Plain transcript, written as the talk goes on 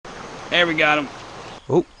There we got him.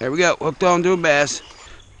 Oh, there we go. Hooked on to a bass.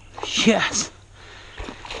 Yes.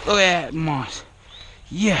 Look at that moss.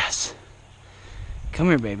 Yes. Come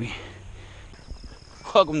here, baby.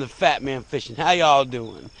 Welcome to Fatman Fishing. How y'all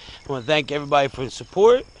doing? I want to thank everybody for the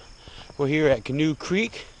support. We're here at Canoe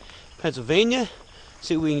Creek, Pennsylvania.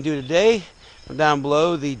 See what we can do today. I'm down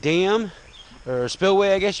below the dam, or spillway,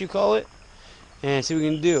 I guess you call it, and see what we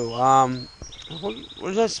can do.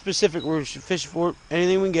 We're not specific. We're fishing for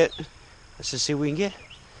anything we can get. Let's just see what we can get.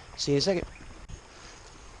 See you in a second.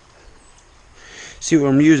 See what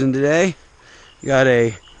I'm using today. Got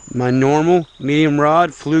my normal medium rod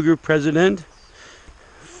Fluger President.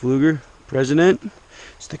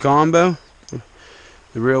 It's the combo.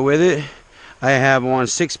 The reel with it. I have on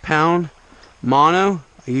 6-pound mono.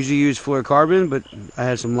 I usually use fluorocarbon, but I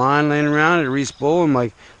had some line laying around at a re-spool. I'm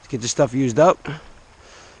like, let's get this stuff used up.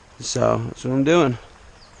 So that's what I'm doing.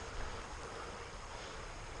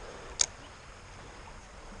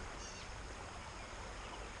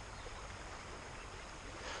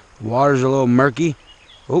 The water's a little murky.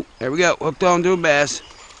 Oh, there we go. Hooked on to a bass.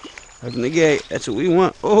 Right from the gate. That's what we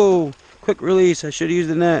want. Oh, quick release. I should have used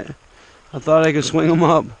the net. I thought I could swing them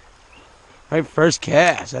up. Right, first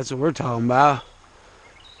cast. That's what we're talking about.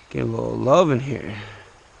 Get a little love in here.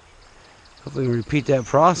 Hopefully we repeat that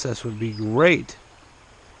process would be great.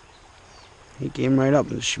 He came right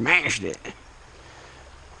up and smashed it.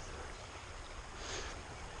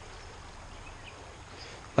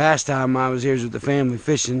 Last time I was here with the family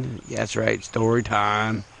fishing. Yeah, that's right, story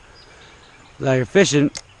time. Out here fishing.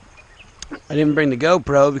 I didn't bring the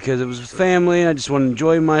GoPro because it was with family and I just wanted to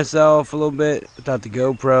enjoy myself a little bit without the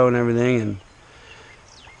GoPro and everything. And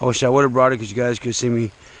I wish I would have brought it because you guys could see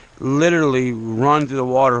me literally run through the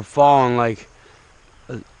water, falling like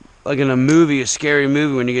in a movie, a scary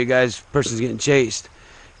movie when you get person's getting chased.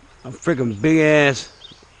 A freaking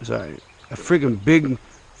big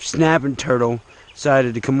snapping turtle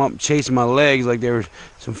decided to come up and chase my legs like they were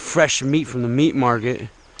some fresh meat from the meat market. A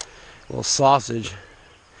little sausage.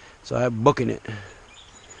 So I'm booking it.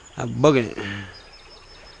 And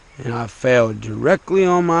I fell directly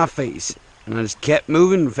on my face. And I just kept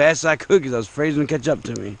moving as fast as I could because I was afraid he was going to catch up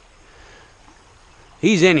to me.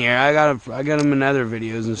 He's in here. I got him in other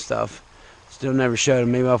videos and stuff. Still never showed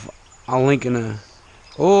him. Maybe I'll link in a...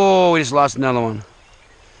 Oh, we just lost another one.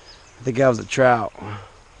 I think that was a trout.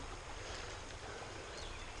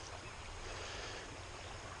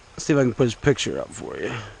 Let's see if I can put his picture up for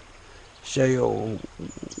you. Show you.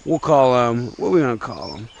 We'll call him... What are we going to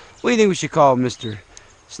call him? What do you think we should call Mr.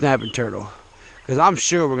 Snapping Turtle? Because I'm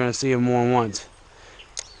sure we're going to see him more than once.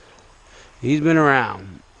 He's been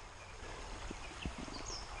around.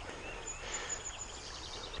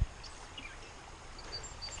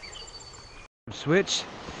 Switch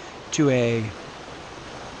to a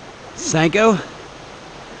Senko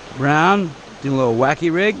brown, do a little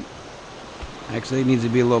wacky rig. Actually, it needs to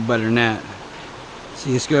be a little better than that.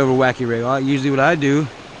 See, let's go over wacky rig. Usually what I do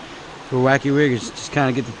for wacky rig is just kind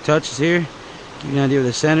of get the touches here, give you an idea where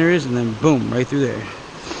the center is, and then boom, right through there.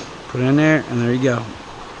 Put it in there, and there you go.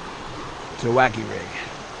 It's a wacky rig.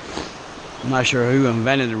 I'm not sure who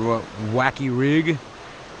invented the wacky rig.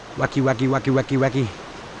 Wacky.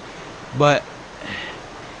 But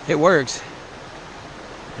it works.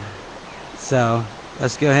 So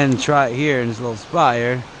let's go ahead and try it here in this little spot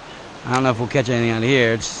here. I don't know if we'll catch anything out of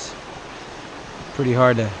here. It's pretty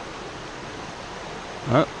hard to...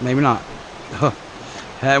 Oh, maybe not.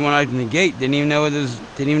 Had one out in the gate. Didn't even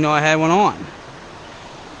know I had one on.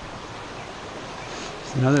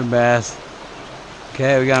 It's another bass.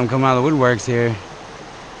 Okay, we got him coming out of the woodworks here.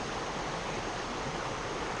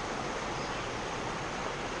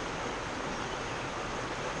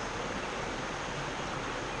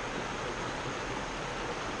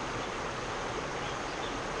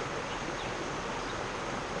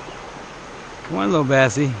 Come on, little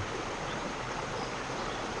bassy.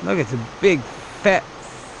 Look, it's a big, fat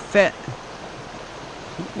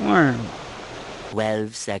worm.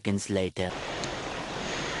 12 seconds later.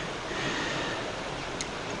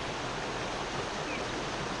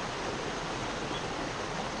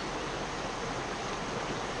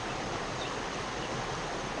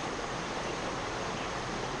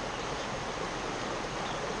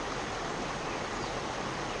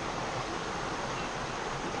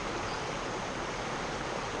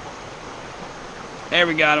 There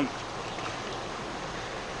we got him.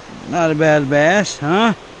 Not a bad bass,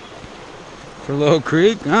 huh? For Little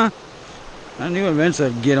Creek, huh? I knew eventually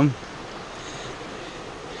I'd get him.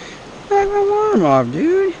 Back my worm off,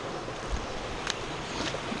 dude.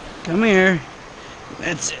 Come here.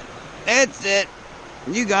 That's it. That's it.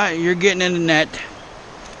 You got it. You're getting in the net.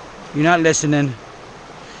 You're not listening.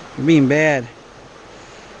 You're being bad.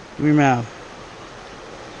 Give me your mouth.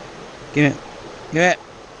 Give it. Give it.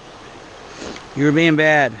 You were being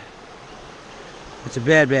bad. It's a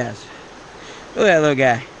bad bass. Look at that little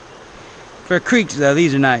guy. For creeks, though,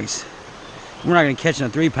 these are nice. We're not going to catch no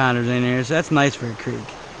 3-pounders in here, so that's nice for a creek.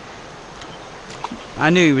 I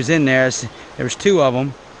knew he was in there. There was 2 of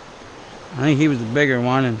them. I think he was the bigger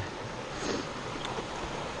one, and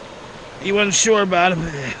he wasn't sure about it,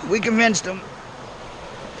 but we convinced him.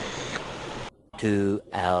 2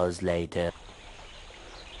 hours later.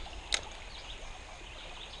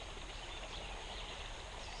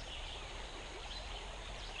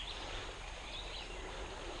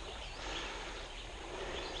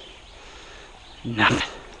 Nothing.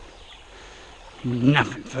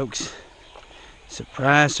 Nothing, folks.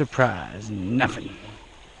 Surprise, surprise. Nothing.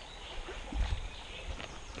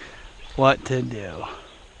 What to do?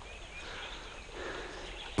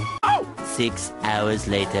 6 hours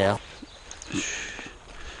later.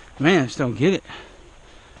 Man, I just don't get it.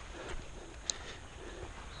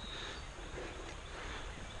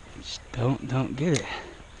 Just don't get it.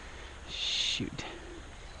 Shoot.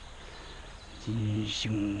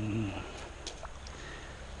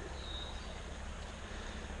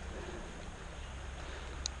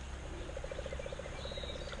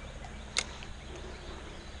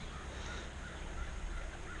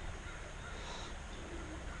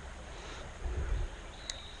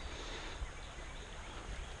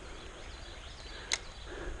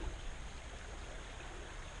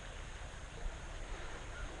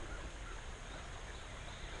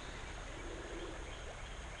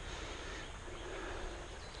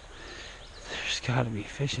 There's got to be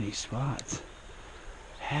fish in these spots.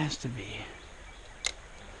 Has to be.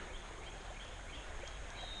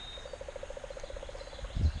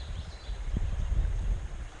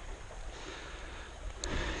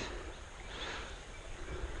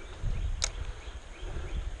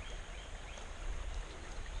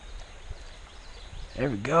 There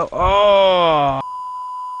we go. Oh!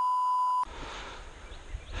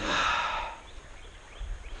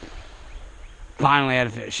 Finally had a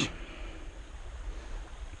fish.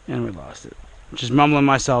 And we lost it. Just mumbling to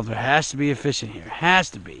myself, there has to be a fish in here. Has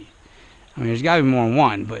to be. I mean, there's got to be more than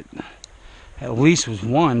one, but at least was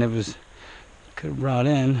one that was could have brought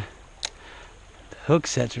in. The hook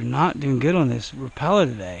sets are not doing good on this repeller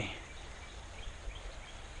today.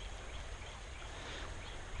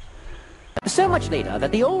 So much later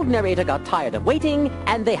that the old narrator got tired of waiting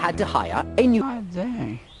and they had to hire a new... God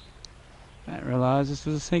dang. I didn't realize this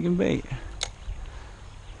was a sinking bait.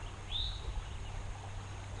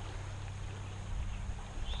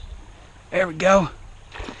 There we go.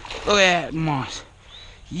 Look at that moss.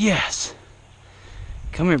 Yes.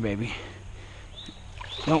 Come here, baby.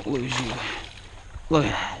 Don't lose you. Look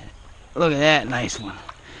at that. Look at that nice one.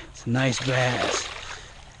 It's a nice bass.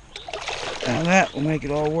 Now that will make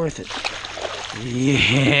it all worth it.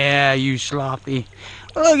 Yeah, you sloppy.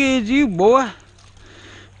 Look at you, boy.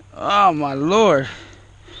 Oh, my Lord.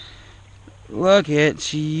 Look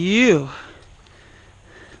at you.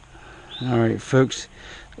 All right, folks.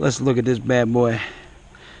 Let's look at this bad boy.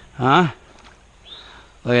 Huh?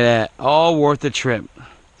 Look at that. All worth the trip.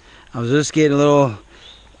 I was just getting a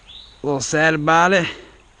little sad about it.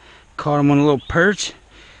 Caught him on a little perch.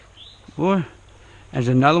 Boy, there's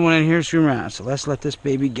another one in here swimming around. So let's let this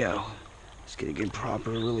baby go. Let's get a good proper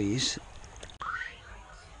release.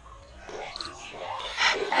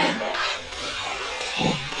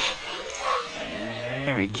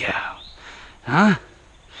 There we go. Huh?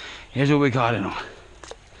 Here's what we caught it on.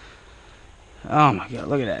 Oh my God,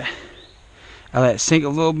 look at that. I let it sink a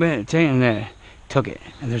little bit and there, took it.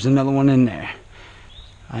 And there's another one in there.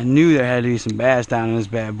 I knew there had to be some bass down in this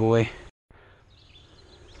bad boy.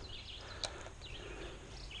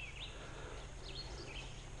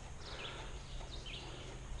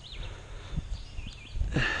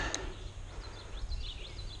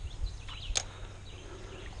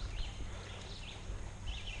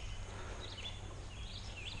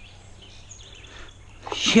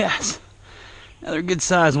 Yes, another good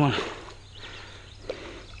size one.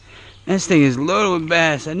 This thing is loaded with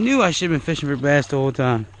bass. I knew I should have been fishing for bass the whole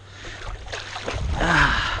time.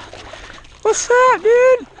 Ah, what's up,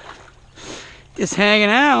 dude? Just hanging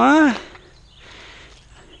out, huh?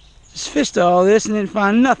 Just fished all this and didn't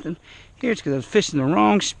find nothing. Here it's because I was fishing the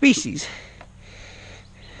wrong species.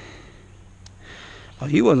 Oh,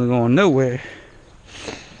 you wasn't going nowhere.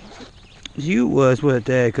 You was what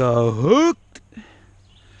they call hooked.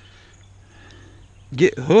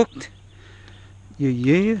 Get hooked.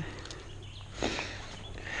 Yeah.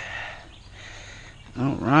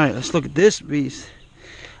 Alright, let's look at this beast.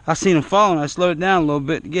 I seen them falling. I slowed it down a little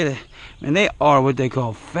bit to get it. Man, they are what they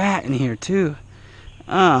call fat in here too.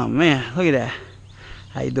 Oh man, look at that.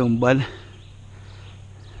 How you doing, bud?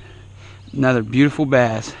 Another beautiful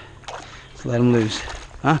bass. Let's let them loose,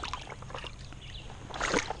 huh?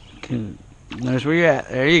 Notice where you're at.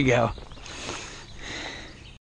 There you go.